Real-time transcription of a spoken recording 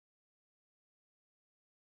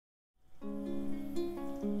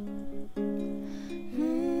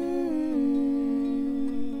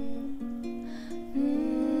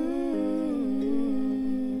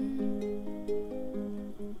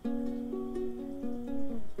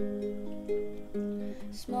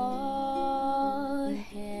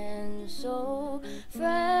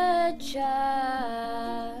a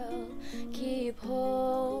child, keep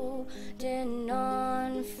holding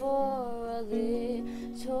on for a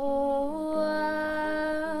little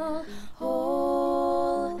while.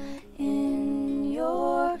 Hole in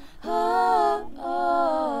your heart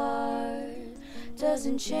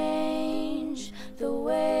doesn't change the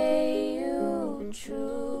way you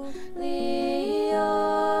truly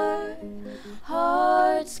are.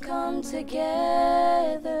 Hearts come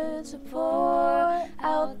together to pour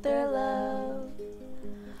out their love,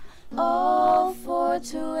 all for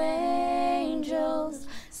two angels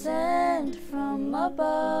sent from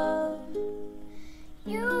above.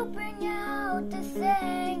 You bring out the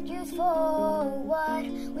thank yous for what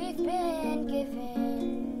we've been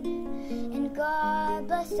given, and God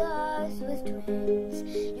bless us with twins.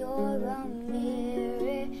 You're a miracle.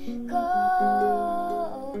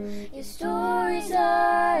 Your stories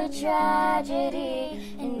are a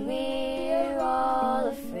tragedy, and we're all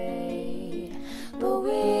afraid, but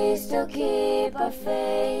we still keep our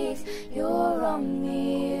faith. You're a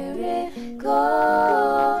miracle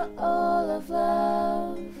of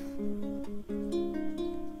love.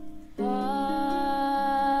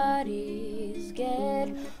 Bodies get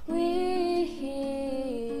weak,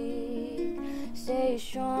 stay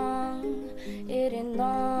strong, it ain't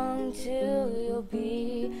long till you'll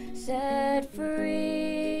be set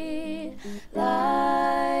free.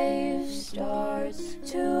 Life starts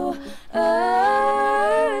too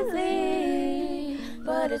early,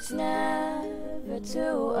 but it's never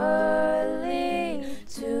too early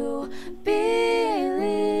to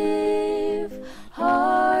believe.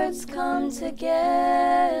 Hearts come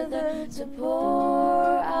together to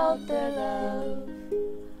pour out their love,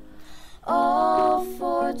 all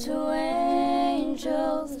for two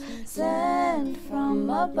angels sent from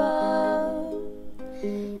above.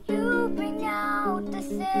 You bring out the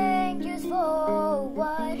thank yous for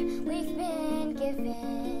what we've been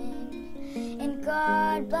given, and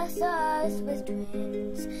God bless us with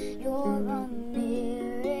twins. You're a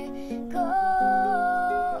miracle.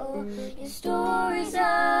 Your stories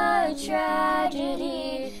are a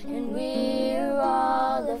tragedy, and we're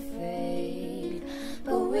all afraid,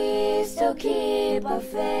 but we still keep our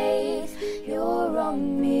faith. You're a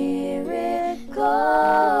miracle